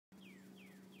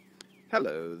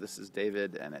Hello, this is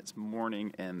David, and it's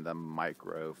morning in the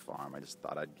micro farm. I just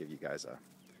thought I'd give you guys a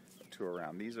tour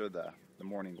around. These are the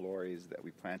morning glories that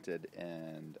we planted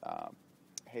in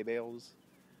hay bales,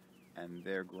 and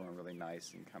they're growing really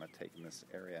nice and kind of taking this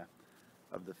area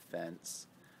of the fence.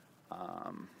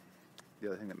 The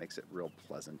other thing that makes it real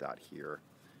pleasant out here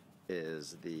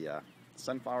is the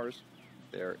sunflowers.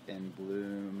 They're in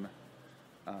bloom.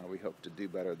 We hope to do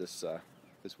better this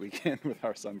weekend with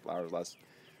our sunflowers. Last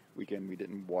weekend we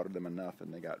didn't water them enough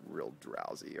and they got real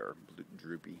drowsy or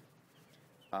droopy.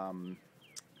 So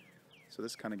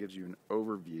this kind of gives you an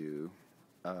overview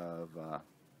of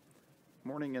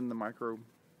morning in the micro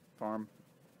farm.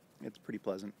 It's pretty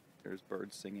pleasant. There's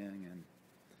birds singing and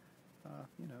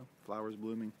flowers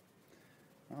blooming.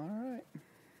 All right.